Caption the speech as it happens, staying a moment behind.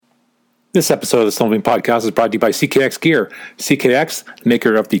This episode of the Snowmobile Podcast is brought to you by CKX Gear. CKX,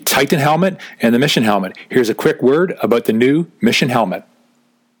 maker of the Titan helmet and the Mission helmet. Here's a quick word about the new Mission helmet.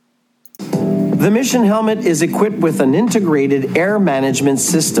 The Mission helmet is equipped with an integrated air management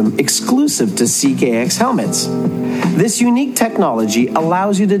system exclusive to CKX helmets. This unique technology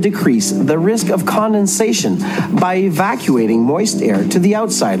allows you to decrease the risk of condensation by evacuating moist air to the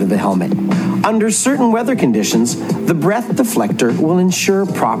outside of the helmet. Under certain weather conditions, the breath deflector will ensure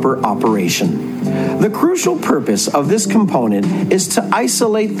proper operation. The crucial purpose of this component is to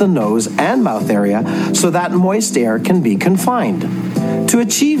isolate the nose and mouth area so that moist air can be confined. To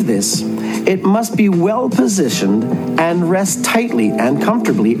achieve this, it must be well positioned and rest tightly and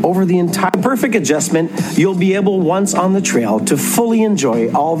comfortably over the entire perfect adjustment. You'll be able once on the trail to fully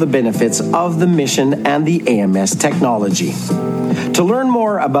enjoy all the benefits of the Mission and the AMS technology. To learn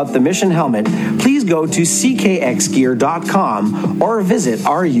more about the Mission helmet, please go to ckxgear.com or visit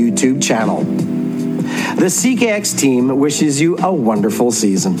our YouTube channel. The CKX team wishes you a wonderful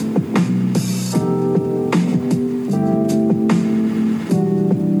season.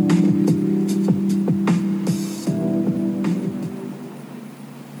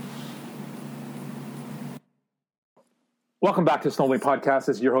 Welcome back to the Snowmobile Podcast.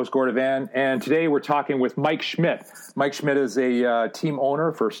 This is your host, Gordon Van, and today we're talking with Mike Schmidt. Mike Schmidt is a team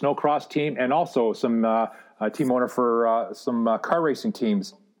owner for Snowcross team and also some team owner for some car racing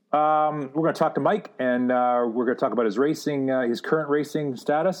teams. We're going to talk to Mike, and we're going to talk about his racing, his current racing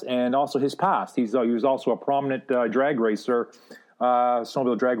status, and also his past. He was also a prominent drag racer,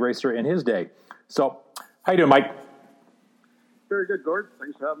 snowmobile drag racer in his day. So, how you doing, Mike? Very good, Gord.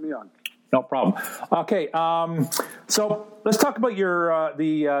 Thanks for having me on. No problem. Okay, so let's talk about your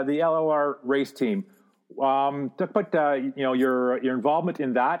the LLR race team. Talk about your involvement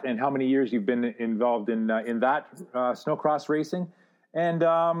in that and how many years you've been involved in that snowcross racing, and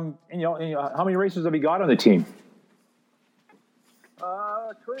how many racers have you got on the team?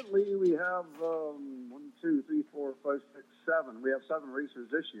 Currently, we have 1, 2, 3, 4, 5, 6, 7. We have 7 racers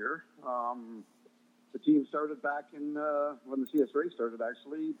this year. The team started back in, when the CS race started,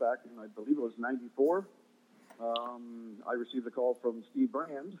 actually, back in, I believe it was 94. I received a call from Steve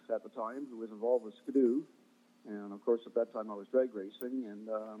Brand at the time, who was involved with Skidoo. And, of course, at that time, I was drag racing. And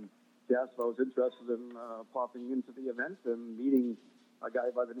he asked if I was interested in popping into the event and meeting a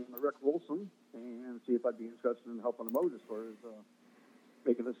guy by the name of Rick Wilson and see if I'd be interested in helping him out as far as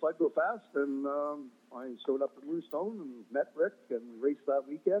making the sled go fast. And I showed up at Moonstone and met Rick, and we raced that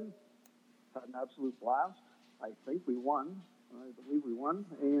weekend. Had an absolute blast. I think we won. I believe we won,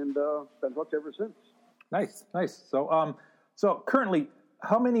 and been hooked ever since. Nice. So, so currently,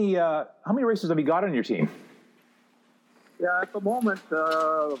 how many racers have you got on your team? Yeah, at the moment,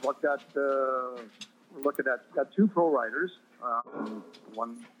 we're looking at got 2 pro riders.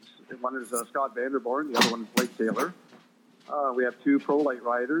 One is Scott Vanderborn. The other one is Blake Taylor. We have 2 pro light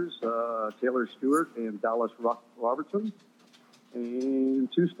riders, Taylor Stewart and Dallas Robertson.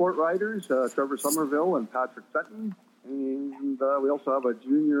 And 2 sport riders, Trevor Somerville and Patrick Fenton. And we also have a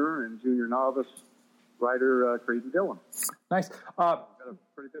junior and junior novice rider, Creighton Dillon. Nice. We've got a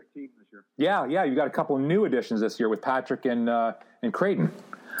pretty big team this year. Yeah. You've got a couple of new additions this year with Patrick and Creighton.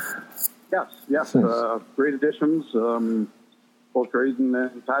 Yes. Great additions. Both Creighton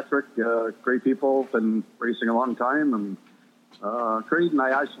and Patrick, great people, been racing a long time. And Creighton,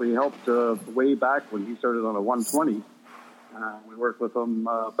 I actually helped way back when he started on a 120. We worked with him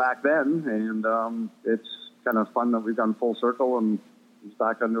back then, and it's kind of fun that we've gone full circle, and he's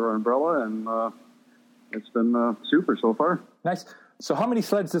back under our umbrella, and it's been super so far. Nice. So how many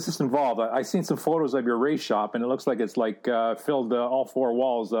sleds does this involve? I've seen some photos of your race shop, and it looks like it's filled all 4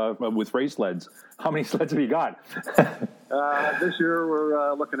 walls with race sleds. How many sleds have you got? This year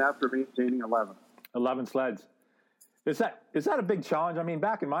we're looking after maintaining 11. 11 sleds. Is that a big challenge? I mean,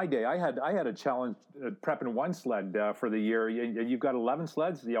 back in my day, I had a challenge prepping 1 sled for the year. You've got 11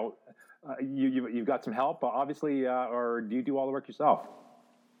 sleds. You've got some help, obviously, or do you do all the work yourself?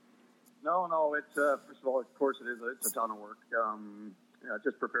 No. It's first of all, of course, it's a ton of work.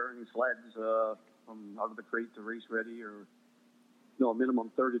 Just preparing sleds from out of the crate to race ready, or a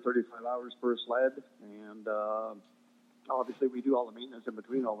minimum 30-35 hours per sled, and obviously we do all the maintenance in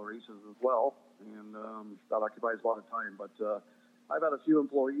between all the races as well. And that occupies a lot of time. But I've had a few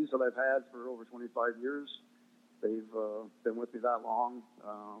employees that I've had for over 25 years. They've been with me that long.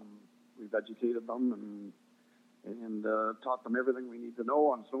 We've educated them and taught them everything we need to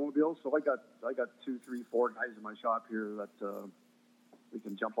know on snowmobiles. So I got 2, 3, 4 guys in my shop here that we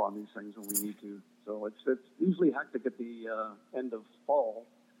can jump on these things when we need to. So it's usually hectic at the end of fall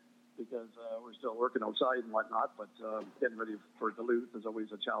because we're still working outside and whatnot. But getting ready for Duluth is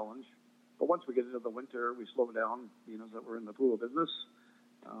always a challenge. But once we get into the winter, we slow down, that we're in the pool business.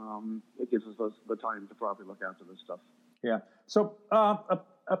 It gives us the time to probably look after this stuff. Yeah. So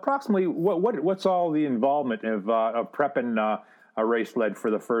approximately, what's all the involvement of prepping a race sled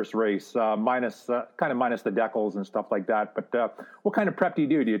for the first race, minus the decals and stuff like that? But what kind of prep do you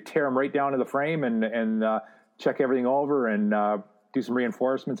do? Do you tear them right down to the frame and check everything over and do some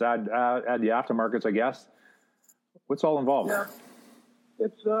reinforcements, add the aftermarkets, I guess? What's all involved? Yeah.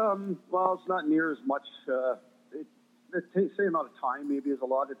 It's it's not near as much. The same amount of time maybe is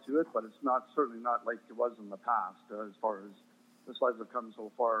allotted to it, but it's certainly not like it was in the past as far as the sleds have come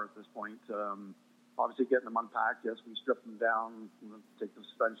so far at this point. Obviously, getting them unpacked, yes, we strip them down, take the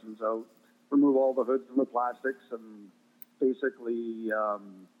suspensions out, remove all the hoods and the plastics, and basically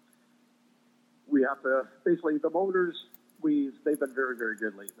we have to, the motors, they've been very, very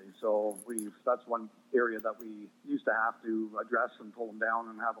good lately. So that's one area that we used to have to address and pull them down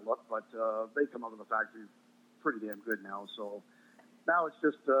and have a look, but they come out of the factory pretty damn good now. So now it's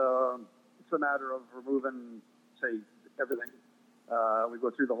just it's a matter of removing, say, everything. We go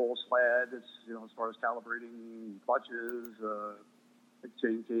through the whole sled. It's as far as calibrating clutches,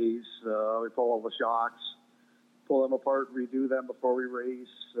 chain case. We pull all the shocks, pull them apart, redo them before we race.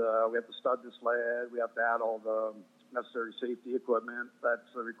 We have to stud the sled. We have to add all the necessary safety equipment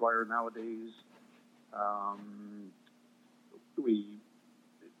that's required nowadays.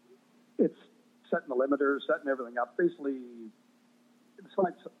 It's setting the limiters, setting everything up. Basically, it's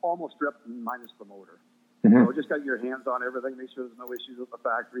like almost stripped minus the motor. Mm-hmm. So just got your hands on everything, make sure there's no issues with the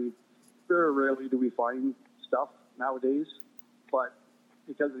factory. Very rarely do we find stuff nowadays, but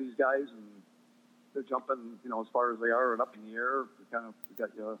because of these guys and they're jumping, as far as they are and up in the air, we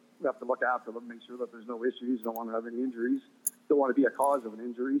have to look after them, make sure that there's no issues, don't want to have any injuries, don't want to be a cause of an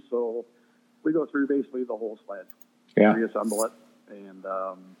injury. So we go through basically the whole sled, reassemble it, and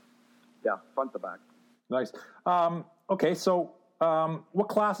front to back. Nice. Okay, so what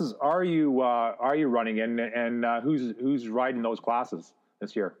classes are you running in, and who's riding those classes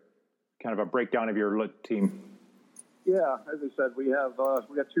this year? Kind of a breakdown of your team. Yeah, as I said, we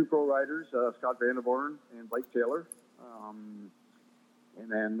got two pro riders, Scott Vanderborn and Blake Taylor,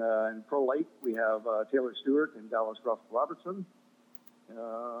 and then in pro light we have Taylor Stewart and Dallas Gruff Robertson.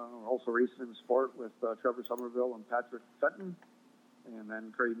 We're also racing in sport with Trevor Somerville and Patrick Fenton. And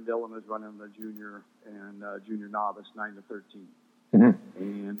then Creighton Dillon is running the junior and junior novice 9 to 13. Mm-hmm.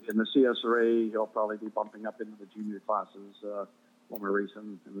 And in the CSRA, he'll probably be bumping up into the junior classes when we're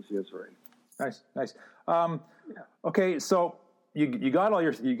racing in the CSRA. Nice. Okay, so you got all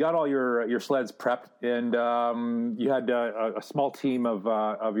your sleds prepped, and you had a small team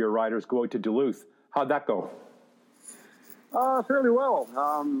of your riders go out to Duluth. How'd that go? Fairly well.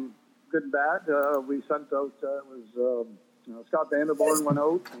 Good and bad. We sent out Scott Vanderborn went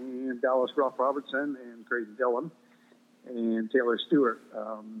out, and Dallas Gruff Robertson, and Creighton Dillon, and Taylor Stewart.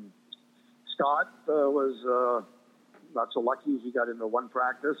 Scott was not so lucky. He got into one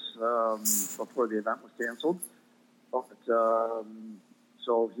practice before the event was canceled. But,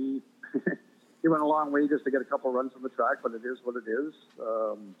 so he he went a long way just to get a couple runs on the track, but it is what it is.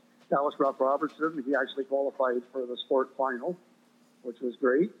 Dallas Gruff Robertson, he actually qualified for the sport final, which was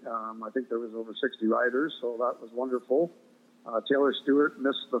great. I think there was over 60 riders, so that was wonderful. Taylor Stewart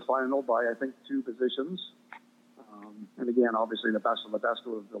missed the final by, I think, 2 positions. And again, obviously the best of the best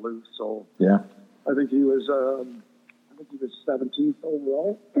was Duluth. So yeah, I think he was 17th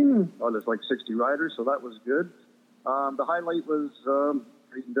overall. There's like 60 riders, so that was good. The highlight was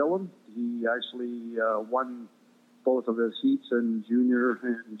Creighton Dillon. He actually won both of his heats in junior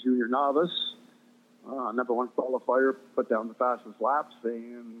and junior novice. Number 1 qualifier, put down the fastest laps,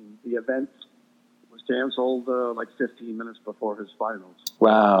 and the event was canceled like 15 minutes before his finals.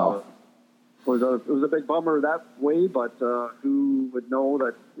 Wow. It was a big bummer that way, but who would know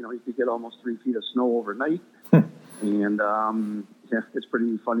that he could get almost 3 feet of snow overnight. And it's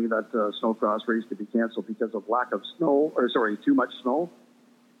pretty funny that snowcross race could be canceled because of lack of snow, too much snow.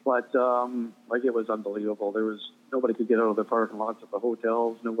 But it was unbelievable. Nobody could get out of the parking lots at the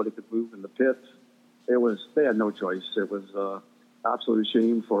hotels. Nobody could move in the pits. They had no choice. It was absolute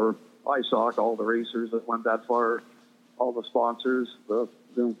shame for ISOC, all the racers that went that far, all the sponsors, the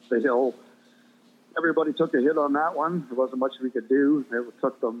hill. Everybody took a hit on that one. There wasn't much we could do. It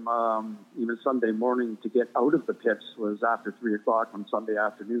took them even Sunday morning to get out of the pits was after 3:00 on Sunday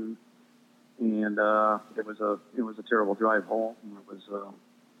afternoon, and it was a terrible drive home.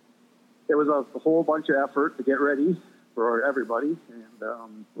 It was a whole bunch of effort to get ready for everybody,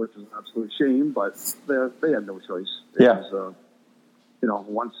 and which is an absolute shame. But they had no choice. It was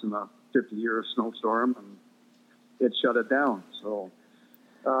once in a 50-year snowstorm, and it shut it down. So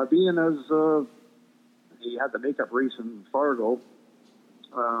Being as he had the makeup race in Fargo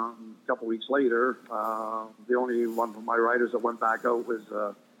a couple weeks later, the only one of my riders that went back out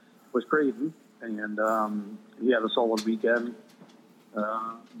was Creighton, and he had a solid weekend.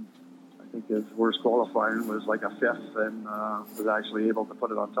 I think his worst qualifying was like a fifth, and was actually able to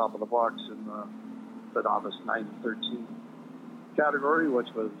put it on top of the box in the novice 9-13 category, which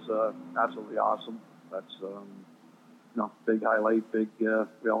was absolutely awesome. That's big highlight.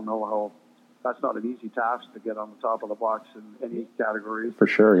 We all know how that's not an easy task to get on the top of the box in any category. For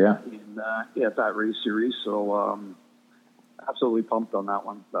sure, yeah. At that race series, so absolutely pumped on that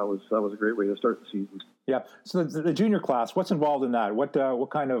one. That was a great way to start the season. Yeah. So the junior class, what's involved in that? What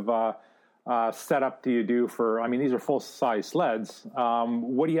kind of setup do you do for? I mean, these are full size sleds.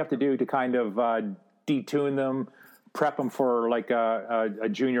 What do you have to do to kind of detune them, prep them for like a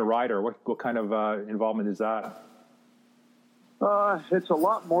junior rider? What kind of involvement is that? It's a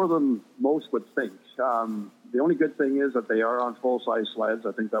lot more than most would think. The only good thing is that they are on full size sleds.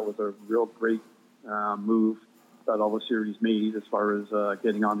 I think that was a real great move that all the series made as far as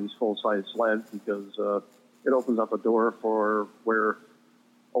getting on these full-size sleds, because it opens up a door for where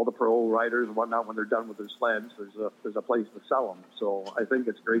all the pro riders and whatnot, when they're done with their sleds, there's a place to sell them. So I think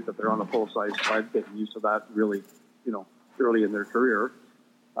it's great that they're on a full-size sled, getting used to that really, early in their career.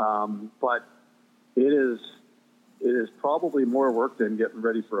 But it is probably more work than getting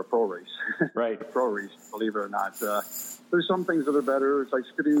ready for a pro race. Right. A pro race, believe it or not. There's some things that are better. It's like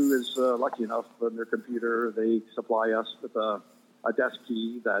Skidoo is lucky enough in their computer. They supply us with a desk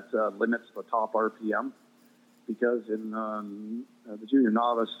key that limits the top RPM, because in the junior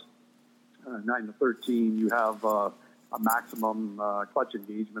novice 9-13, you have a maximum clutch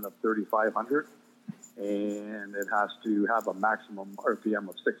engagement of 3,500, and it has to have a maximum RPM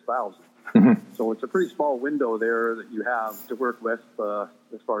of 6,000. Mm-hmm. So it's a pretty small window there that you have to work with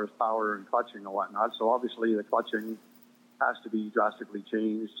as far as power and clutching and whatnot. So obviously the clutching has to be drastically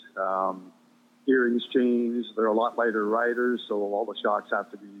changed. Gearing's changed. They're a lot lighter riders, so all the shocks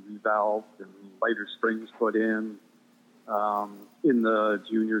have to be revalved and lighter springs put in. In the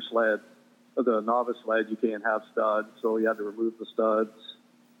junior sled, the novice sled, you can't have studs, so you had to remove the studs.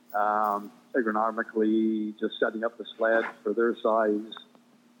 Ergonomically, just setting up the sled for their size.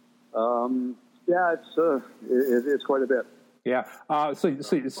 It's quite a bit. Yeah. But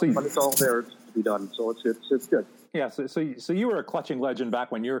it's all there to be done, so it's good. Yeah. So you were a clutching legend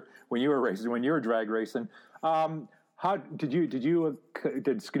back when you were racing, when you were drag racing. How did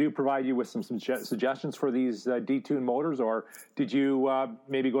Skidoo provide you with some suggestions for these detuned motors, or did you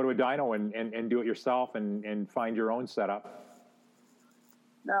maybe go to a dyno and do it yourself and find your own setup?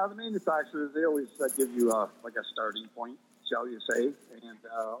 Now, the manufacturers, they always give you a starting point, shall you say, and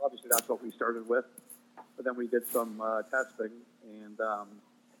obviously that's what we started with. But then we did some testing, and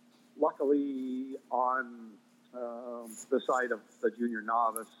luckily on the side of the junior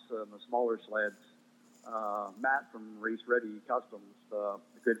novice and the smaller sleds, Matt from Race Ready Customs, a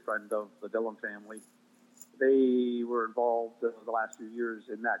good friend of the Dillon family, they were involved the last few years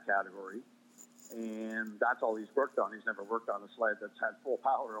in that category. And that's all he's worked on. He's never worked on a sled that's had full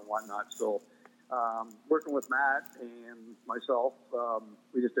power and whatnot. So working with Matt and myself,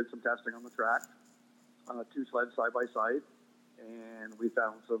 we just did some testing on the track, 2 sleds side by side, and we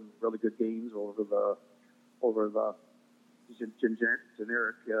found some really good gains over the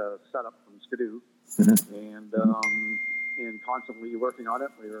generic setup from Skidoo. Mm-hmm. And constantly working on it.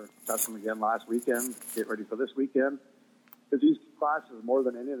 We were testing again last weekend, get ready for this weekend. Because these classes, more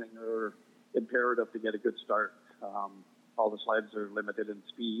than anything, are imperative to get a good start. All the sleds are limited in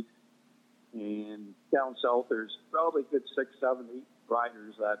speed. And down south, there's probably good 6, 7, 8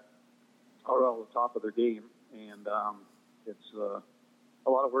 riders that are all at the top of their game. And it's a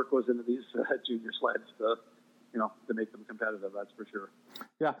lot of work goes into these junior sleds to make them competitive, that's for sure.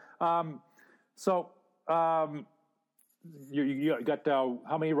 Yeah. You got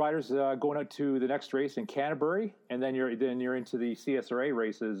how many riders going out to the next race in Canterbury, and then you're into the CSRA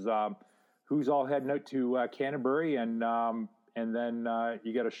races. Who's all heading out to Canterbury, and then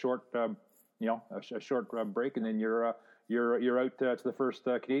you get a short short break, and then you're out to the first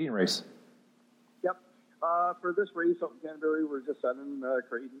Canadian race. Yep. For this race up in Canterbury, we're just sending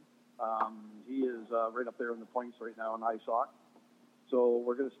Creighton. He is right up there in the points right now in ISOC. So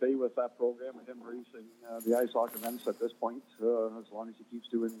we're going to stay with that program and him racing the ISOC events at this point, as long as he keeps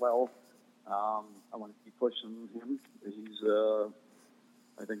doing well. I want to keep pushing him. He's,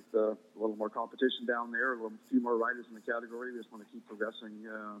 I think, a little more competition down there, a few more riders in the category. We just want to keep progressing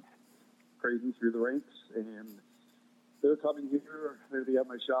Creighton through the ranks. And They're coming here. They'll be at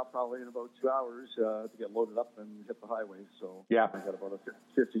my shop probably in about 2 hours to get loaded up and hit the highway. So yeah, I got about a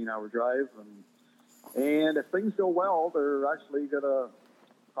 15-hour drive. And if things go well, they're actually going to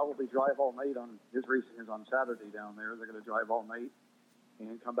probably drive all night on, his racing is on Saturday down there. They're going to drive all night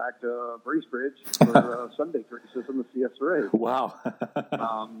and come back to Bracebridge for Sunday races in the CSRA. Wow. I'd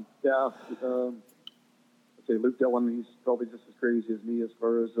say Luke Dillon, he's probably just as crazy as me as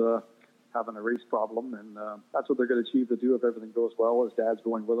far as having a race problem, and that's what they're going to achieve to do if everything goes well. His dad's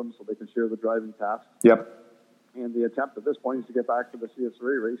going with them so they can share the driving task. Yep. And the attempt at this point is to get back to the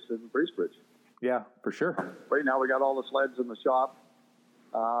CSRA race in Bracebridge. Yeah, for sure. Right now we got all the sleds in the shop.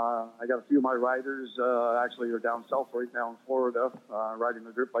 I got a few of my riders actually are down south right now in Florida, riding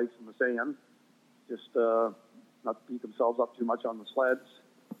the dirt bikes in the sand, just not to beat themselves up too much on the sleds.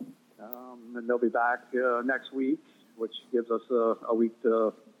 And they'll be back next week, which gives us a week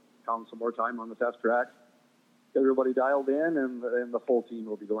to count some more time on the test track. Get everybody dialed in, and the full team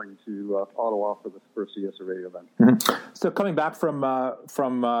will be going to Ottawa for the first CSRA event. Mm-hmm. So coming back from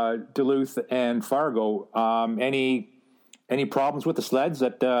Duluth and Fargo, any problems with the sleds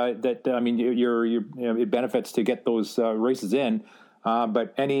that I mean, it benefits to get those races in,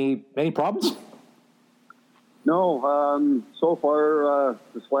 but any problems? No, so far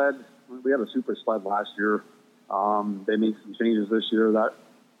the sled, we had a super sled last year. They made some changes this year that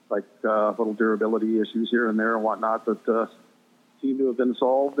like little durability issues here and there and whatnot that seem to have been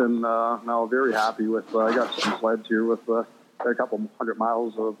solved, and now very happy with. I got some sleds here with a couple 100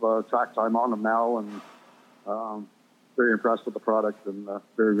 miles of track time on them now, and very impressed with the product and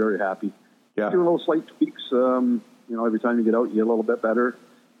very, very happy. Yeah. Doing little slight tweaks. Every time you get out, you get a little bit better.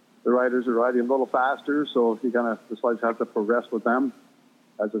 The riders are riding a little faster, so the sleds have to progress with them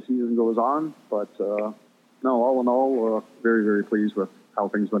as the season goes on. But no, all in all, very, very pleased with how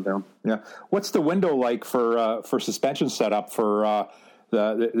things went down. Yeah. What's the window like for suspension setup for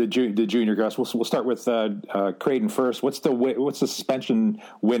the junior guys? We'll start with Creighton first. What's the suspension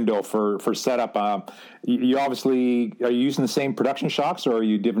window for setup? You obviously are you using the same production shocks, or are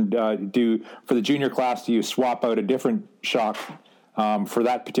you different? For the junior class, do you swap out a different shock for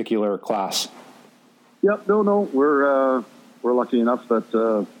that particular class? Yep. No. We're lucky enough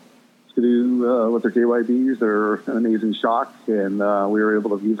that. Skidoo with their KYBs, they're an amazing shock, and we were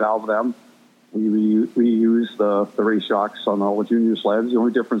able to revalve them. We use the race shocks on all the junior sleds. The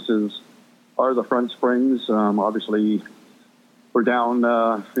only differences are the front springs. Obviously, we're down,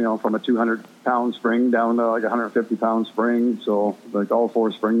 from a 200-pound spring down to like a 150-pound spring. So like all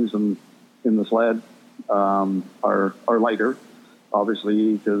four springs in the sled are lighter,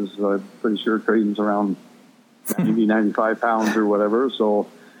 obviously, because I'm pretty sure Creighton's around 90, 95 pounds or whatever. So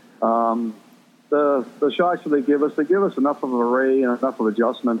the shocks that they give us enough of an array and enough of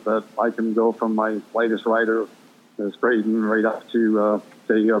adjustment that I can go from my lightest rider, as Creighton, right up to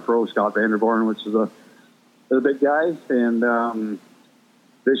pro Scott Vanderborn, which is a big guy. And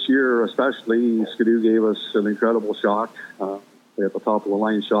this year especially, Skidoo gave us an incredible shock. They have the top of the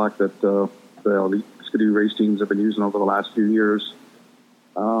line shock that the Skidoo race teams have been using over the last few years.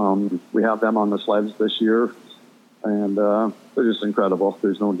 We have them on the sleds this year. And they're just incredible.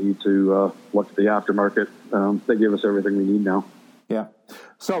 There's no need to look at the aftermarket. They give us everything we need now. Yeah.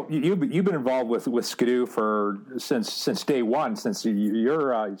 So you've been involved with Skidoo since day one, since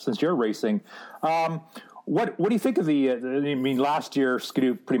you're racing. What do you think of last year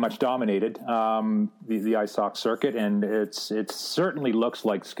Skidoo pretty much dominated the ISOC circuit, and it certainly looks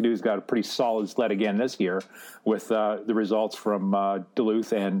like Skidoo's got a pretty solid sled again this year with the results from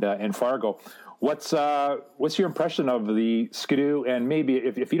Duluth and Fargo. What's your impression of the Skidoo? And maybe,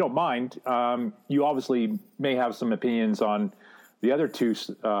 if you don't mind, you obviously may have some opinions on the other two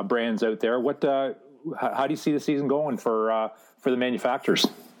brands out there. How do you see the season going for the manufacturers?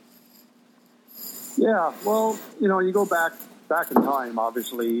 Yeah, well, you go back in time.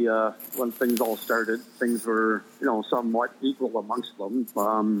 Obviously, when things all started, things were somewhat equal amongst them.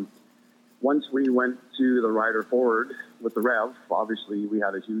 Once we went to the rider forward with the Rev, obviously we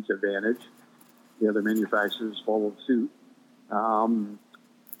had a huge advantage. The other manufacturers followed suit.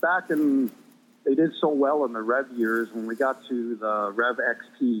 They did so well in the Rev years. When we got to the Rev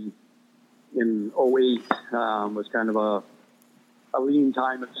XP in 08, was kind of a lean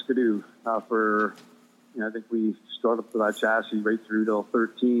time at Skidoo I think we started up to that chassis right through till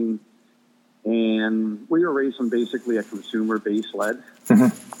 13. And we were racing basically a consumer-based sled,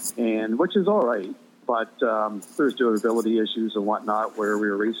 and which is all right. But there's durability issues and whatnot where we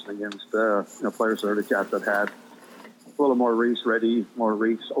were racing against player certificates that had a little more race-ready, more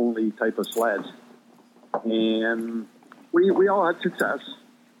race-only type of sleds. And we all had success.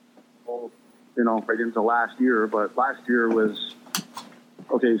 Well, right into last year. But last year was,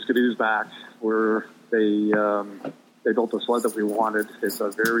 okay, Skidoo's back, where they built the sled that we wanted. It's a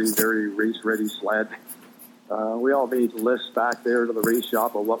very, very race-ready sled. We all made lists back there to the race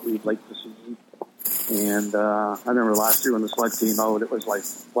shop of what we'd like to see. And I remember last year when the sled came out, it was like,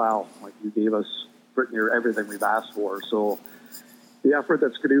 wow, like you gave us pretty near everything we've asked for. So the effort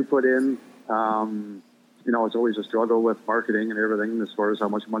that Skidoo put in, it's always a struggle with marketing and everything as far as how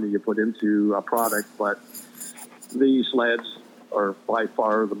much money you put into a product. But these sleds are by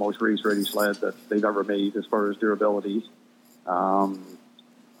far the most race-ready sled that they've ever made as far as durability.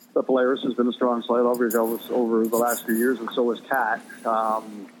 The Polaris has been a strong sled over the last few years, and so has Cat.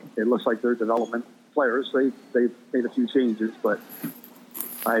 It looks like their development players, they've made a few changes, but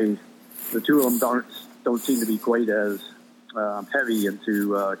the two of them don't seem to be quite as heavy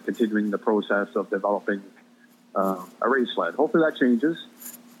into continuing the process of developing a race sled. Hopefully that changes.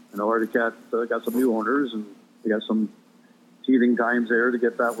 I know Arctic Cat got some new owners, and they got some teething times there to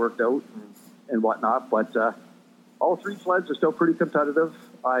get that worked out and whatnot. But all three sleds are still pretty competitive.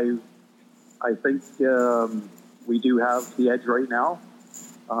 I think we do have the edge right now,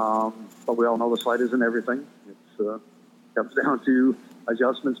 but we all know the sled isn't everything. It comes down to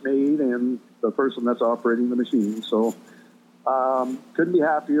adjustments made and the person that's operating the machine. So couldn't be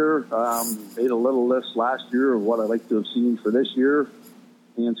happier. Made a little list last year of what I'd like to have seen for this year,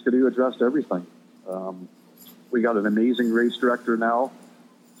 and Skidoo addressed everything. We got an amazing race director now.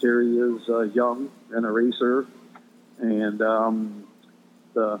 Terry is young and a racer, and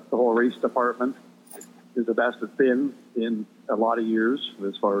the whole race department is the best it's been in a lot of years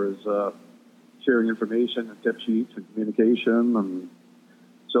as far as sharing information and tip sheets and communication. And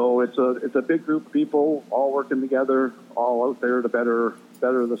so it's a big group of people all working together, all out there to better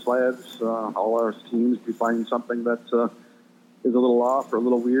the sleds. All our teams, if we find something that is a little off or a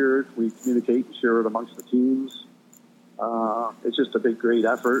little weird, we communicate and share it amongst the teams. It's just a big, great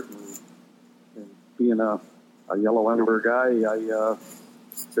effort. And being a yellow ember guy, I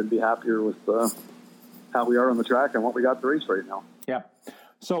couldn't be happier with how we are on the track and what we got to race right now. Yeah.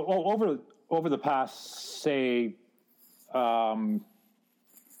 So over the past, say, I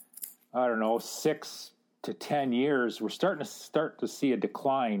don't know, 6 to 10 years, we're starting to see a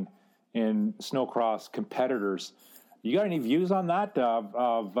decline in snowcross competitors. You got any views on that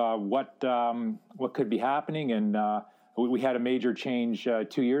of what could be happening? And we had a major change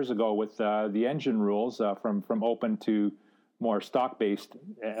 2 years ago with the engine rules from open to more stock-based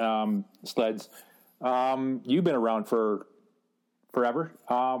sleds. You've been around for forever.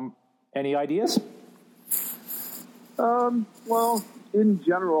 Any ideas? Well, in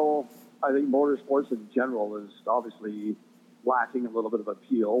general, I think motorsports in general is obviously lacking a little bit of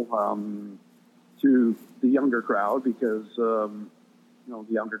appeal to the younger crowd because, the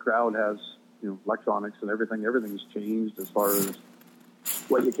younger crowd has, electronics and everything. Everything's changed as far as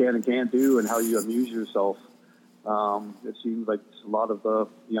what you can and can't do and how you amuse yourself. It seems like a lot of the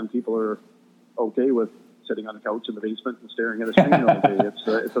young people are okay with sitting on a couch in the basement and staring at a screen all day.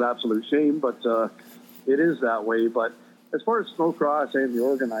 It's an absolute shame, but it is that way. But as far as snowcross and the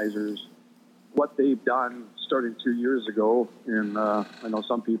organizers, what they've done starting 2 years ago, and I know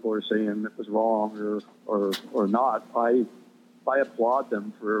some people are saying it was wrong or not. I applaud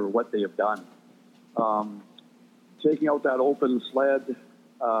them for what they have done. Taking out that open sled,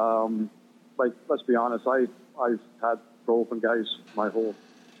 let's be honest, I've had pro open guys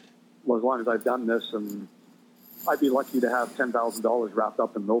as long as I've done this, and I'd be lucky to have $10,000 wrapped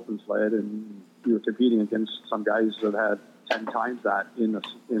up in an open sled, and you're competing against some guys that had 10 times that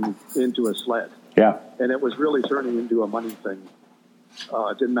into a sled. Yeah. And it was really turning into a money thing.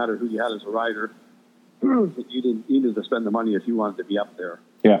 It didn't matter who you had as a rider. You needed to spend the money if you wanted to be up there.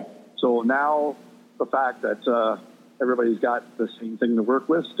 Yeah. So now the fact that everybody's got the same thing to work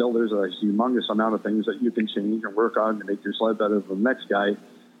with, still there's a humongous amount of things that you can change and work on to make your sled better than the next guy,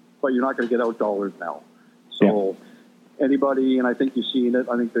 but you're not going to get outdollars now. So anybody, and I think you've seen it,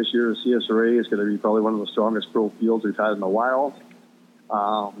 I think this year's CSRA is going to be probably one of the strongest pro fields we've had in a while.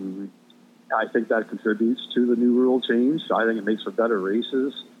 I think that contributes to the new rule change. I think it makes for better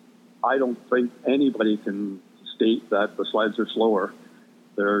races. I don't think anybody can state that the sleds are slower.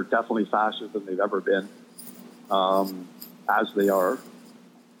 They're definitely faster than they've ever been, as they are.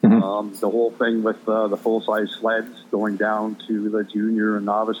 Mm-hmm. The whole thing with the full-size sleds going down to the junior and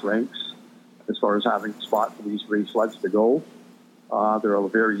novice ranks, as far as having a spot for these race sleds to go, they're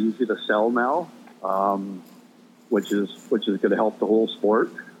very easy to sell now, which is going to help the whole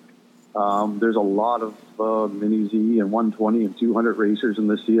sport. There's a lot of Mini Z and 120 and 200 racers in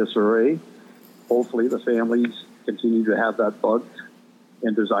the CSRA. Hopefully the families continue to have that bug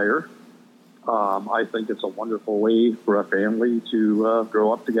and desire. I think it's a wonderful way for a family to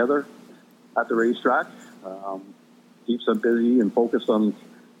grow up together at the racetrack. Keeps them busy and focused on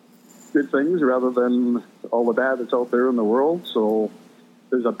good things rather than all the bad that's out there in the world. So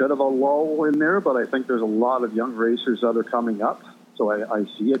there's a bit of a lull in there, but I think there's a lot of young racers that are coming up. So I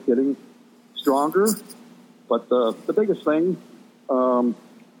see it getting stronger. But the biggest thing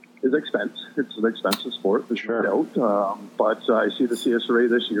is expense. It's an expensive sport, there's no doubt. But I see the CSRA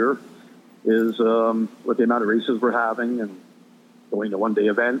this year is with the amount of races we're having and going to one-day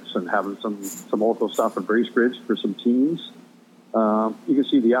events and having some local stuff in Bracebridge for some teams. You can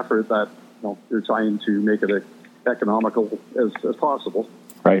see the effort that they're trying to make it economical as possible,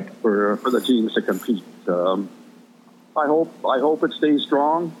 right, for the teams to compete. I hope it stays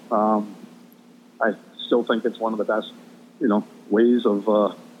strong. I still think it's one of the best, ways of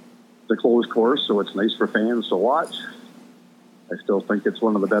the closed course, so it's nice for fans to watch. I still think it's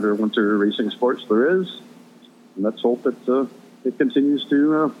one of the better winter racing sports there is. And let's hope it continues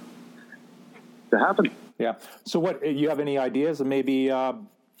to happen. Yeah. So, what you have any ideas of maybe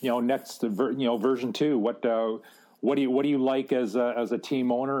next version 2? What do you like as a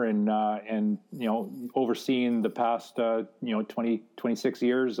team owner and overseeing the past 26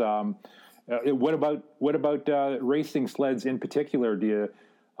 years? What about racing sleds in particular? Do you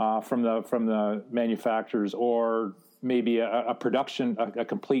from the manufacturers, or maybe a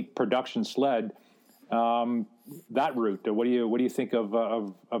complete production sled? That route. What do you think of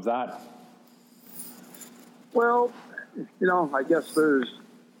that? Well, I guess there's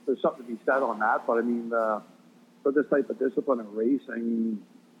something to be said on that, but I mean, for this type of discipline in racing,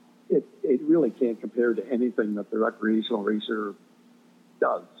 it really can't compare to anything that the recreational racer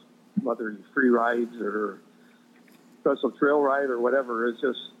does, whether it's free rides or special trail ride or whatever. It's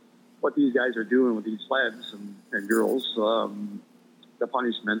just what these guys are doing with these sleds and girls. The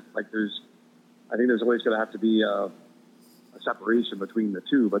punishment, I think there's always going to have to be a separation between the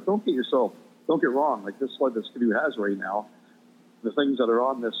two. But don't get wrong, like this sled that Skidoo has right now, the things that are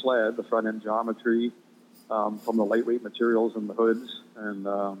on this sled, the front end geometry, from the lightweight materials in the hoods and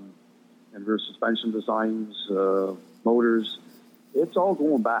rear suspension designs, motors, it's all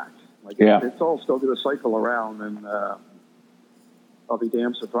going back. It's all still going to cycle around, and I'll be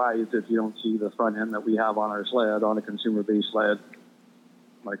damn surprised if you don't see the front end that we have on our sled, on a consumer-based sled,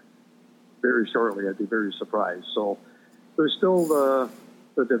 very shortly. I'd be very surprised. So there's still the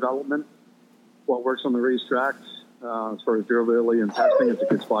development, what works on the racetracks, as far as durability and testing. It's a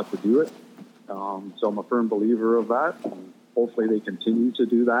good spot to do it. So I'm a firm believer of that. And hopefully they continue to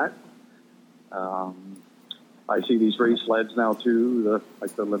do that. I see these race sleds now too,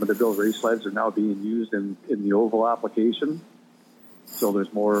 the limited build race sleds are now being used in the oval application. So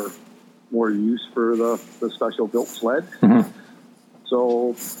there's more use for the special built sled. Mm-hmm.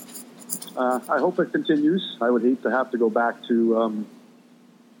 So I hope it continues. I would hate to have to go back to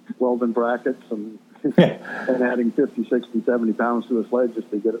welding brackets and and adding 50, 60, 70 pounds to a sled just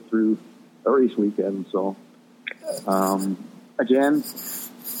to get it through a race weekend. So again,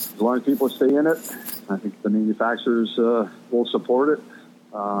 as long as people stay in it, I think the manufacturers will support it.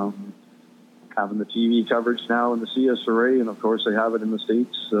 Having the TV coverage now in the CSRA, and of course they have it in the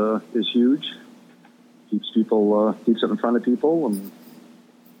States, is huge. Keeps it in front of people, and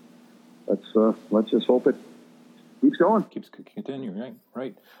let's just hope it keeps going. Keeps continuing,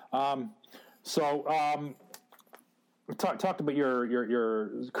 right. We talked about your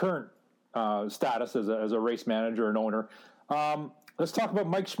current status as a race manager and owner. Let's talk about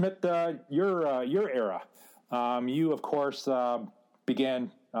Mike Schmidt, your era. You of course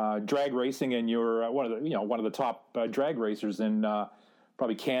began drag racing, and you're one of the top drag racers in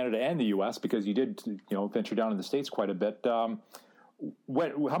probably Canada and the U.S. because you did venture down in the States quite a bit. How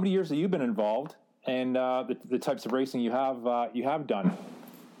many years have you been involved, and the types of racing you have done?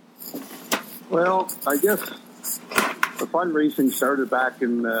 Well, I guess the fun racing started back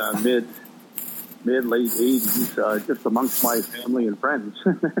in mid late 80s, just amongst my family and friends.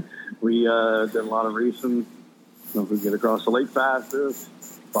 We did a lot of racing. We get across the lake fastest,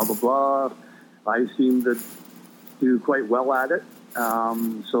 blah blah blah. I seemed to do quite well at it.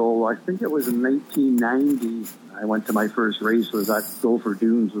 So I think it was in 1990 I went to my first race. Was at Gopher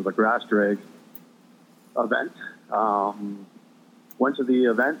Dunes, with a grass drag event. Went to the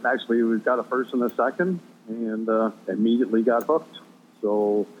event. Actually, we got a first and a second, and immediately got hooked.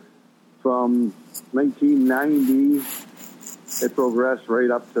 So from 1990, it progressed right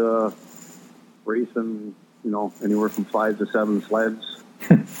up to racing, anywhere from 5 to 7 sleds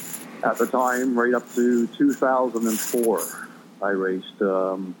at the time, right up to 2004. I raced.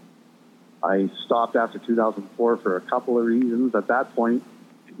 I stopped after 2004 for a couple of reasons. At that point,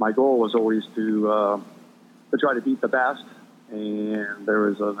 my goal was always to try to beat the best. And there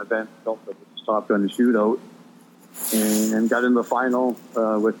was an event called the Top Gun Shootout, and got in the final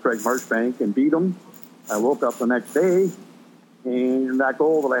with Craig Marchbank and beat him. I woke up the next day, and that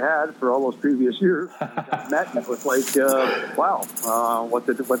goal that I had for all those previous years met, and it was like, wow, what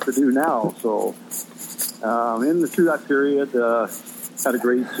to do now? So through that period, had a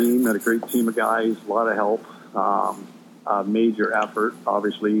great team of guys, a lot of help, a major effort,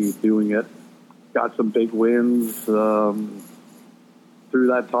 obviously doing it. Got some big wins through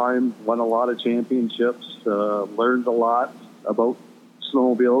that time, won a lot of championships, learned a lot about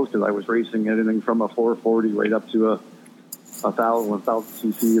snowmobiles because I was racing anything from a 440 right up to a 1,000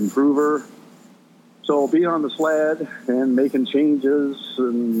 cc improver. So being on the sled and making changes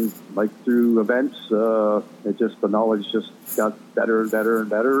and like through events, the knowledge just got better and better and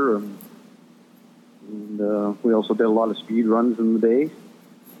better. And we also did a lot of speed runs in the day.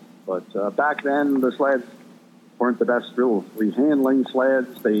 But back then, the sleds weren't the best really handling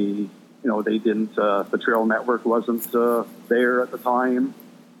sleds. They didn't, the trail network wasn't there at the time.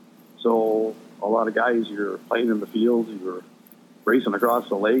 So a lot of guys, you're playing in the field, you were racing across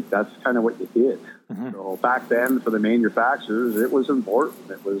the lake. That's kind of what you did. Mm-hmm. So back then, for the manufacturers, it was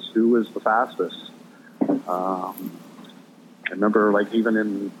important. It was who was the fastest. I remember, like, even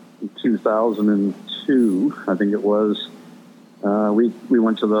in 2002, I think it was, we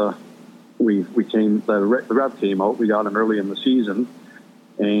went to the rev came out. We got him early in the season,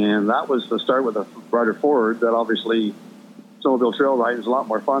 and that was the start with a rider forward. That obviously, snowmobile trail riding is a lot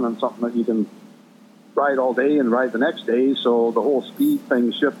more fun and something that you can ride all day and ride the next day. So the whole speed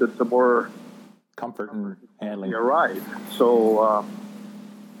thing shifted to more comfort and handling. Your ride. So,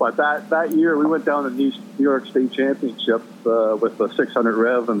 but that year we went down to the New York State Championship with the 600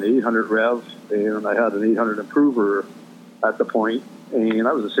 rev and the 800 rev, and I had an 800 improver at the point. And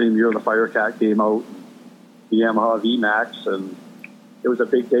that was the same year the Firecat came out, the Yamaha VMAX, and it was a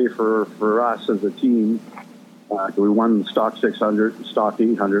big day for us as a team. We won stock 600, stock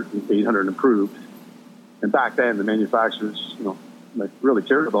 800, and 800 improved. And back then, the manufacturers, really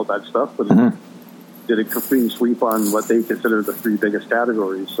cared about that stuff, but did a clean sweep on what they considered the three biggest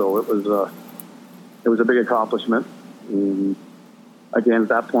categories. So it was a big accomplishment. And again, at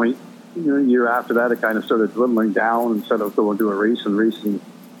that point, a year after that, it kind of started dwindling down. Instead of going to a race and racing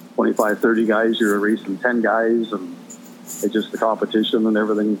 25, 30 guys, you're racing 10 guys, and it just the competition and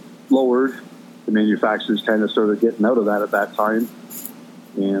everything lowered. The manufacturers kind of started getting out of that at that time.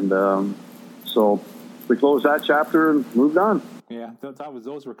 And so we closed that chapter and moved on. Yeah,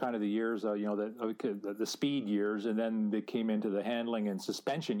 those were kind of the years, the speed years, and then they came into the handling and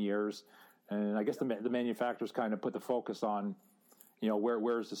suspension years. And I guess the manufacturers kind of put the focus on,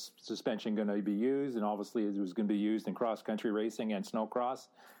 where's the suspension going to be used? And obviously it was going to be used in cross-country racing and snowcross.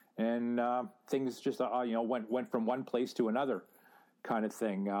 And things just, went from one place to another kind of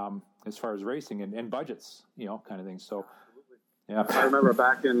thing as far as racing and budgets, kind of thing. So, yeah. I remember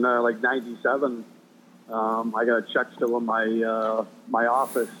back in, 97, I got a check still in my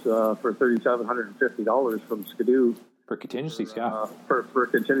office for $3,750 from Skidoo. For contingencies, yeah. For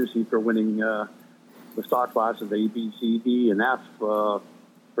contingency for winning the stock classes A, B, C, D, and F for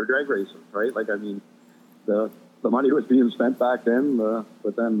drag racing, right? Like, I mean, the money was being spent back then,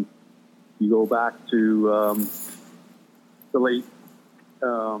 but then you go back to the late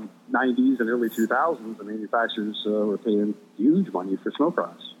 90s and early 2000s, the manufacturers were paying huge money for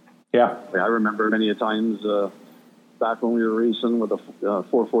snowcross. Yeah. I remember many a times back when we were racing with a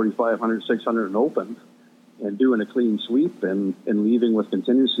 440, 500, 600 and open, and doing a clean sweep and leaving with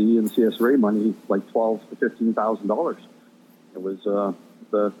contingency and CSRA money like $12,000 to $15,000. It was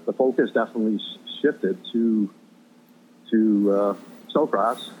the focus definitely shifted to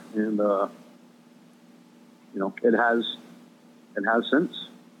snowcross, and it has since.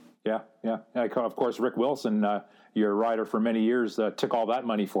 Yeah. Of course, Rick Wilson, your rider for many years, took all that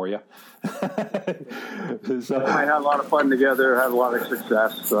money for you. So, I had a lot of fun together, had a lot of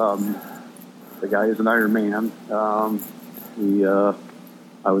success. The guy is an Iron Man. I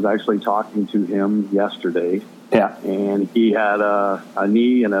was actually talking to him yesterday. Yeah. And he had a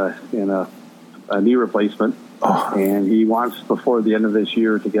knee and a knee replacement. Oh. And he wants, before the end of this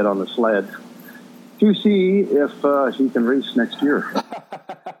year, to get on the sled to see if he can race next year.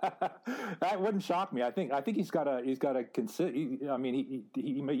 That wouldn't shock me. I think he's got to consider. I mean,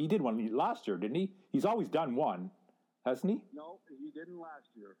 he did one last year, didn't he? He's always done one, hasn't he? No, he didn't last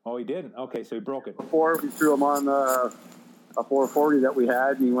year. Oh, he didn't. Okay, so he broke it. Before we threw him on a 440 that we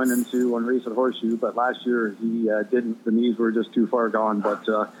had, and he went into one race at Horseshoe. But last year he didn't. The knees were just too far gone. But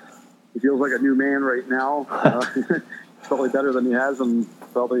he feels like a new man right now. probably better than he has in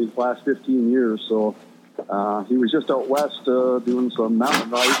probably the last 15 years. So he was just out west doing some mountain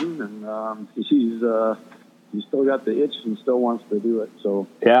riding, and he's still got the itch and still wants to do it. So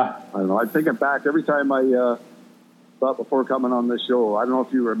yeah, I don't know. I'm thinking back every time I thought before coming on this show. I don't know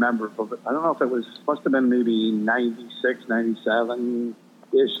if you remember, but I don't know if it must have been maybe 96, 97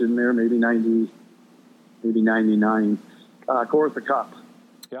 ish in there, maybe 90, maybe 99. Kawartha Cup.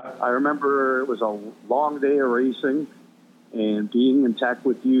 yeah. I remember it was a long day of racing and being in tech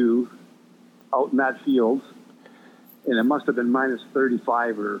with you out in that field, and it must have been minus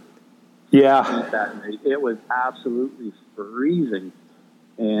 35 or Yeah. that night. It was absolutely freezing,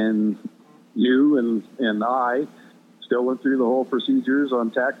 and you and I still went through the whole procedures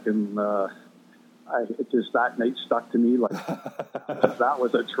on tech, and that night stuck to me like that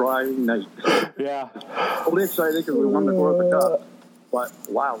was a trying night. Yeah. Totally excited because we won the Kawartha Cup, but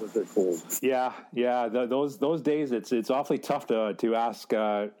wow, was it cold. Yeah. Those days, it's awfully tough to ask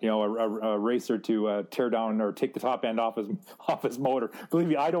a racer to tear down or take the top end off his motor. Believe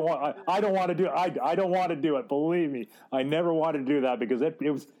me, I don't want to do it. I don't want to do it. Believe me, I never wanted to do that because it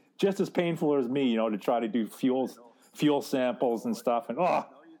was just as painful as me, to try to do fuel samples and stuff. And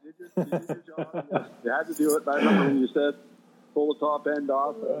You did your job. You had to do it. I remember when you said pull the top end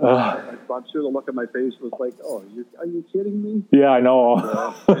off. I'm sure the look on my face was like, "Oh, are you kidding me?" Yeah, I know.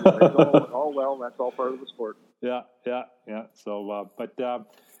 Oh well, that's all part of the sport. Yeah. So,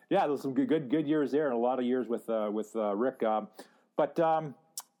 there was some good years there, and a lot of years with Rick.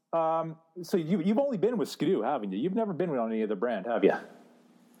 So you've only been with Skidoo, haven't you? You've never been with any other brand, have you?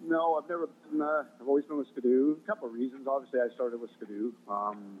 No, I've never been. I've always been with Skidoo. A couple of reasons. Obviously, I started with Skidoo.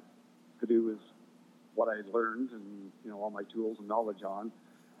 Skidoo is what I learned and all my tools and knowledge on.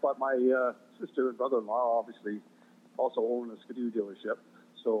 But my sister and brother-in-law obviously also own a Skidoo dealership,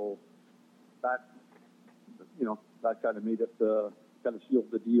 so that kind of made it kind of sealed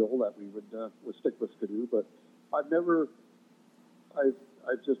the deal that we would stick with Skidoo. But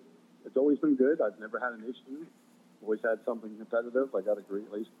it's always been good. I've never had an issue. Always had something competitive. I got a great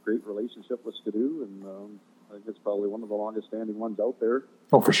relationship with Skidoo, and I think it's probably one of the longest standing ones out there.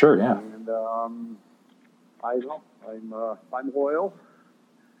 Oh, for sure, yeah. And I'm loyal,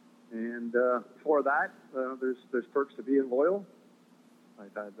 and for that, there's perks to being loyal.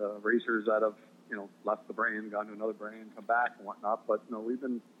 I've had racers that have left the brand, gone to another brand, come back and whatnot. But we've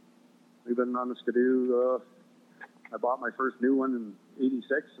been on the Skidoo. I bought my first new one in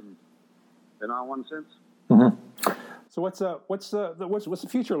 '86, and been on one since. Mm-hmm. So what's the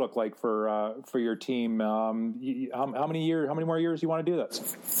future look like for your team? How many more years do you want to do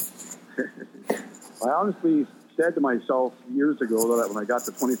this? I honestly said to myself years ago that when I got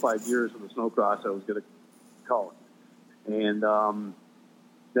to 25 years of the snowcross, I was going to call it. And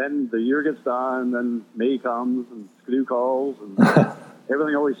then the year gets done, then May comes, and Skidoo calls, and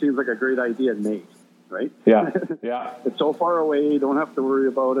everything always seems like a great idea in May, right? Yeah. It's so far away, don't have to worry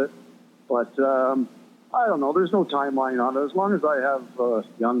about it. But I don't know. There's no timeline on it. As long as I have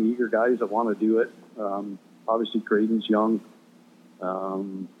young, eager guys that want to do it. Obviously, Creighton's young,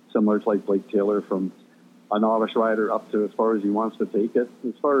 similar to like Blake Taylor, from a novice rider up to as far as he wants to take it.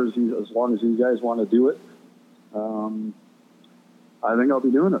 As long as these guys want to do it, I think I'll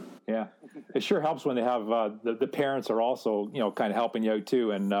be doing it. Yeah, it sure helps when they have the parents are also kind of helping you out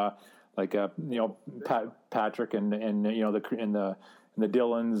too, and Patrick and the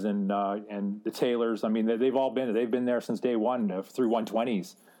Dillons and the Taylors. I mean, they've been there since day one through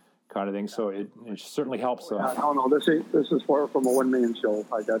 120s kind of thing. So it certainly helps. No, this is far from a one-man show.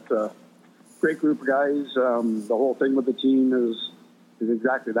 I got a great group of guys. The whole thing with the team is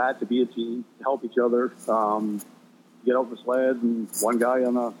exactly that, to be a team, help each other, get out the sled, and one guy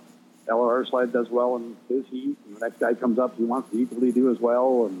on a LRR sled does well in his heat, and the next guy comes up, he wants to equally do as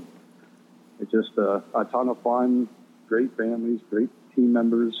well, and it's just a ton of fun, great families, great team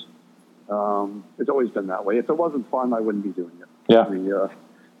members. It's always been that way. If it wasn't fun, I wouldn't be doing it. Yeah.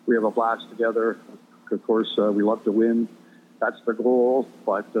 We have a blast together. Of course, we love to win. That's the goal.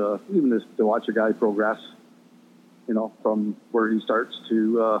 But even just to watch a guy progress, from where he starts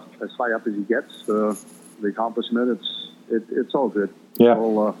to as high up as he gets, the accomplishment, it's all good. Yeah.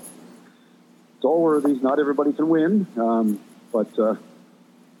 It's all worthy. Not everybody can win, but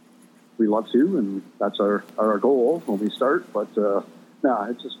we love to, and that's our goal when we start. But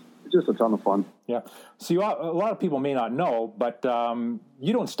it's just a ton of fun. Yeah. So a lot of people may not know, but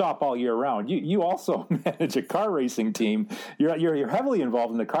you don't stop all year round. You also manage a car racing team. You're heavily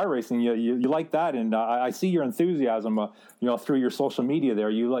involved in the car racing. You like that, and I see your enthusiasm. Through your social media there.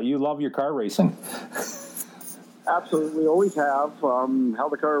 You love your car racing. Absolutely, always have. How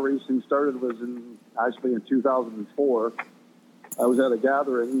the car racing started was actually in 2004. I was at a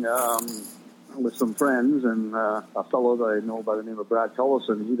gathering with some friends, and a fellow that I know by the name of Brad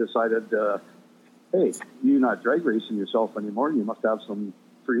Cullison, he decided, hey, you're not drag racing yourself anymore. You must have some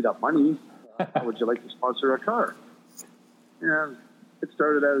freed up money. How would you like to sponsor a car? And it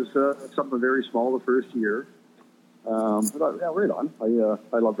started as something very small the first year. I thought, yeah, right on.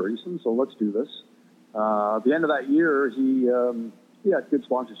 I love racing, so let's do this. At the end of that year, he had good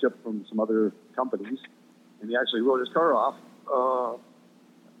sponsorship from some other companies, and he actually wrote his car off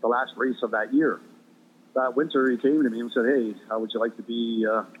the last race of that year. That winter, he came to me and said, "Hey, how would you like to be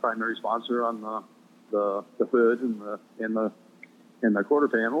primary sponsor on the hood and the quarter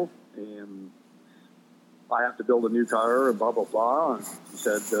panel?" And I have to build a new car and blah blah blah. And he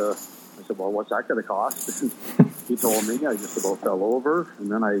said, "I said, well, what's that going to cost?" He told me. I just about fell over,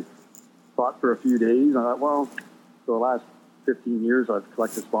 and then I thought for a few days. I thought, well, for the last 15 years, I've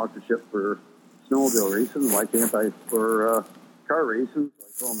collected sponsorship for snowmobile racing. Why can't I for car racing?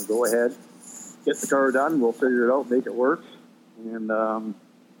 So I told him to go ahead, get the car done. We'll figure it out, make it work. And that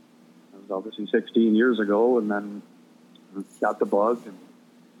was obviously 16 years ago. And then got the bug, and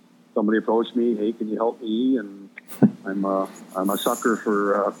somebody approached me. Hey, can you help me? And I'm a sucker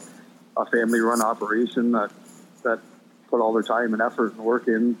for a family-run operation that put all their time and effort and work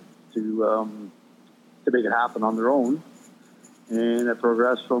in to make it happen on their own. And it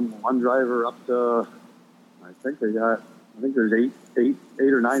progressed from one driver up to, I think there's eight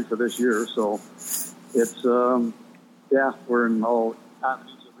or nine for this year. So it's, we're in all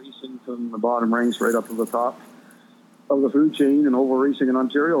avenues of racing from the bottom ranks right up to the top of the food chain and oval racing in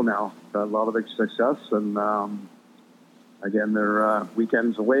Ontario now. Got a lot of big success. And again, they're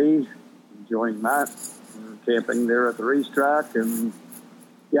weekends away, enjoying that. We're camping there at the racetrack. And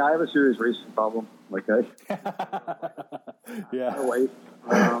yeah, I have a serious racing problem. Like yeah. My wife,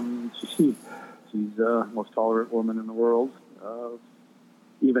 she's the most tolerant woman in the world.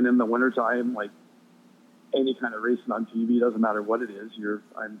 Even in the wintertime, like any kind of racing on TV, doesn't matter what it is.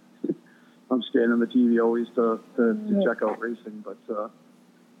 I'm scanning the TV always to check out racing. But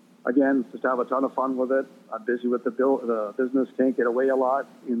again, just have a ton of fun with it. I'm busy with the business. Can't get away a lot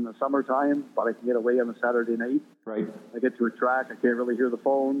in the summertime, but I can get away on a Saturday night. Right. I get to a track. I can't really hear the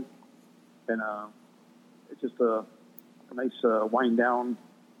phone. And it's just a nice wind down,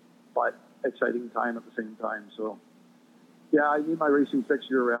 but exciting time at the same time. So, yeah, I need my racing fix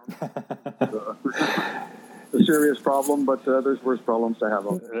year round. It's a serious problem, but there's worse problems to have.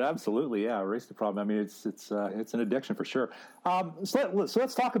 Absolutely, yeah, racing problem. I mean, it's an addiction for sure. So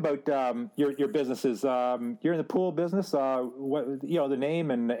let's talk about your businesses. You're in the pool business. What the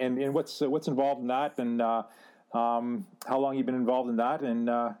name and what's involved in that, and how long you've been involved in that, and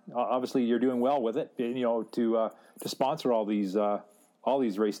obviously you're doing well with it. To sponsor all these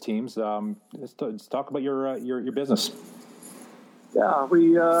race teams. Let's talk about your business. Yeah,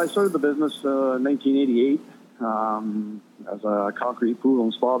 I started the business in 1988 as a concrete pool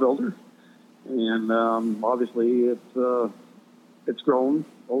and spa builder, and obviously it's grown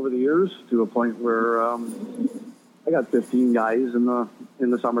over the years to a point where I got 15 guys in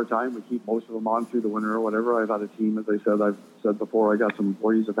the summertime. We keep most of them on through the winter or whatever. I've had a team, as I've said before. I got some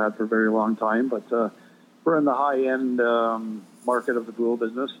employees I've had for a very long time, but we're in the high-end market of the pool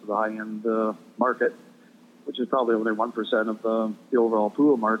business, the high-end market, which is probably only 1% of the overall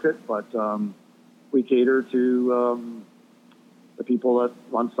pool market. But we cater to the people that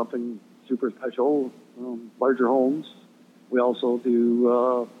want something super special, larger homes. We also do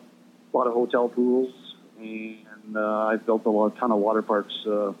a lot of hotel pools, and I've built a ton of water parks,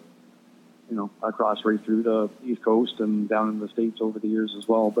 across right through the East Coast and down in the States over the years as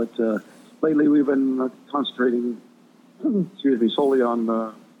well. But lately we've been concentrating, solely on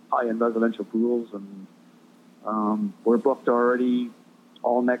high-end residential pools, and we're booked already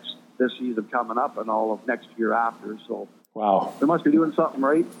all this season coming up and all of next year after. So wow, they must be doing something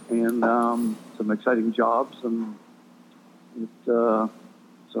right, and some exciting jobs, and it's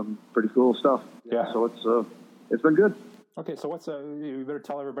some pretty cool stuff. Yeah. So it's been good. Okay, so you better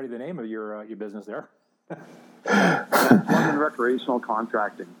tell everybody the name of your business there. London Recreational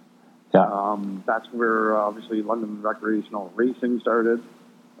Contracting. Yeah. That's where obviously London Recreational Racing started.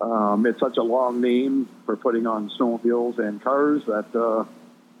 It's such a long name for putting on snowmobiles and cars that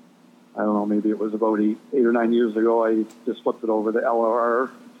I don't know, maybe it was about eight or 9 years ago, I just flipped it over to LRR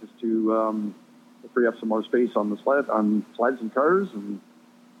just to free up some more space on sleds and cars. And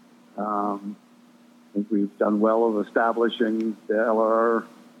I think we've done well of establishing the LRR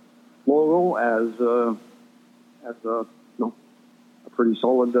logo as a pretty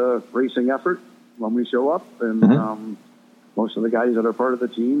solid racing effort. when we show up, and most of the guys that are part of the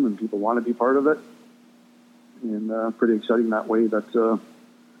team and people want to be part of it, and pretty exciting that way. That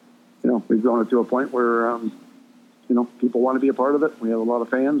we've grown it to a point where people want to be a part of it. We have a lot of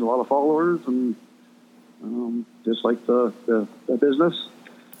fans, a lot of followers, and just like the business,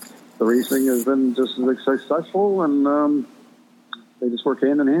 the racing has been just as successful, and they just work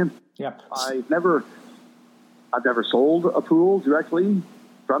hand in hand. Yeah, I've never sold a pool directly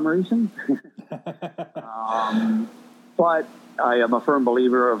from racing, but I am a firm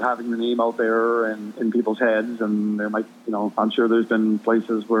believer of having the name out there and in people's heads. And there might, I'm sure there's been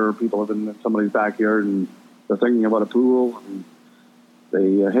places where people have been in somebody's backyard and they're thinking about a pool, and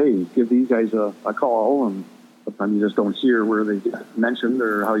they, hey, give these guys a call. And sometimes you just don't hear where they get mentioned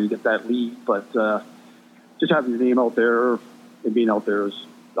or how you get that lead. But just having the name out there and being out there is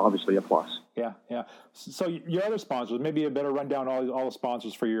obviously a plus. Yeah, yeah. So your other sponsors, maybe a better rundown all the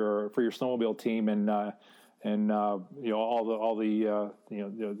sponsors for your snowmobile team and all the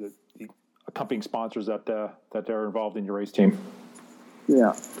accompanying sponsors that are involved in your race team.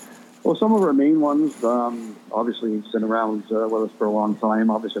 Yeah. Well, some of our main ones, obviously, it's been around with us for a long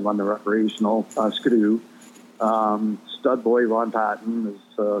time. Obviously, run the recreational Skidoo. Stud boy Ron Patton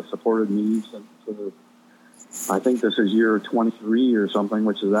has supported me since I think this is year 23 or something,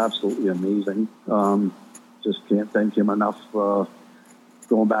 which is absolutely amazing. Just can't thank him enough.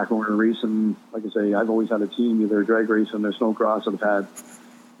 Going back over to racing, like I say, I've always had a team, either drag racing or snowcross, that have had,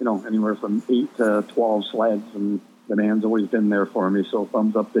 anywhere from 8 to 12 sleds, and the man's always been there for me. So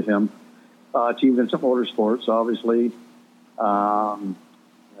thumbs up to him. Team Vincent Motorsports, obviously.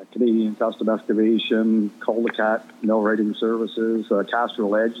 Canadian Custom Excavation, Cul-de-Cat Mill Writing Services,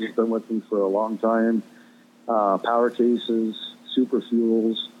 Castrol Edge has been with me for a long time. Power Cases, Super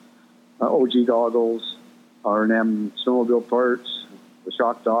Fuels, OG Goggles, R&M Snowmobile Parts, the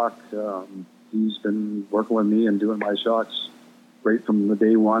Shock Doc. He's been working with me and doing my shots right from the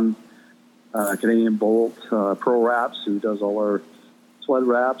day one. Canadian Bolt, Pro Wraps, who does all our sled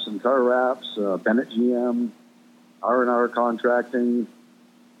wraps and car wraps, Bennett GM, R&R Contracting.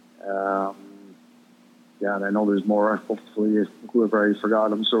 And I know there's more. Hopefully, whoever I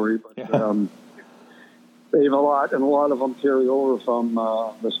forgot, I'm sorry. But they have a lot, and a lot of them carry over from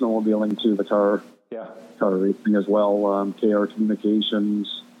the snowmobiling to the car racing as well. KR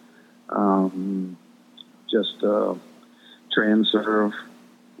Communications, Transerve.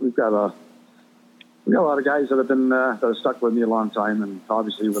 We've got a lot of guys that have been that have stuck with me a long time, and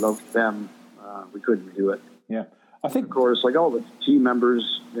obviously without them, we couldn't do it. Yeah, I think, of course, like all the team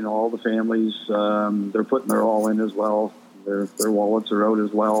members, all the families, they're putting their all in as well. Their wallets are out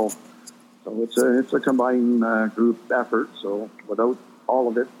as well. So it's a combined group effort. So without all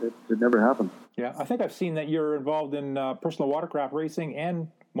of it, it could never happen. Yeah, I think I've seen that you're involved in personal watercraft racing and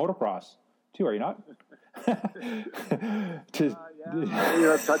motocross too. Are you not? I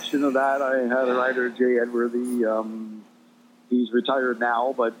touched into that. I had a rider, Jay Edworthy. He's retired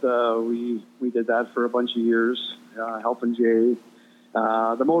now, but we did that for a bunch of years, helping Jay.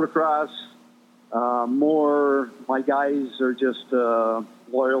 The motocross, more my guys are just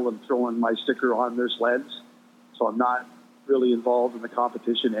loyal and throwing my sticker on their sleds, so I'm not really involved in the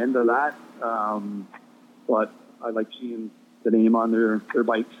competition end of that. But I like seeing the name on their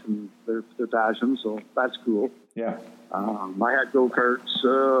bikes and their passion, so that's cool. Yeah. I had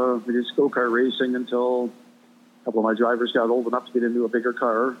go-karts. We did go-kart racing until a couple of my drivers got old enough to get into a bigger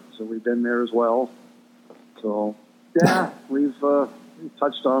car, so we've been there as well. So, yeah, we've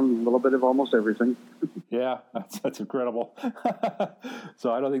touched on a little bit of almost everything. Yeah, that's incredible.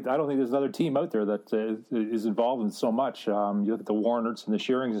 So I don't think there's another team out there that is involved in so much. You look at the Warners and the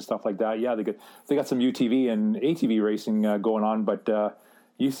Shearings and stuff like that. Yeah, they got some UTV and ATV racing going on, but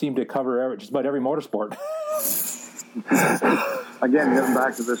you seem to cover just about every motorsport. Again, getting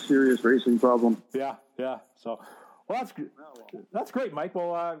back to the serious racing problem. Yeah. So, well, that's great, Mike.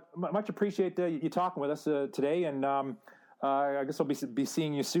 Well, much appreciate you talking with us today, and I guess I'll be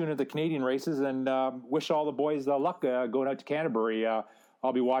seeing you soon at the Canadian races, and wish all the boys luck going out to Canterbury.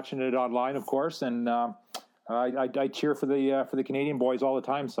 I'll be watching it online, of course, and I cheer for the Canadian boys all the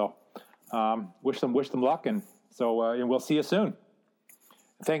time. So, wish them luck, and we'll see you soon.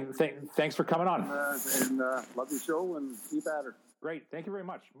 Thanks for coming on. And love your show, and keep at her. Great. Thank you very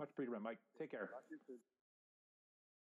much. Much appreciated, Mike. Take care.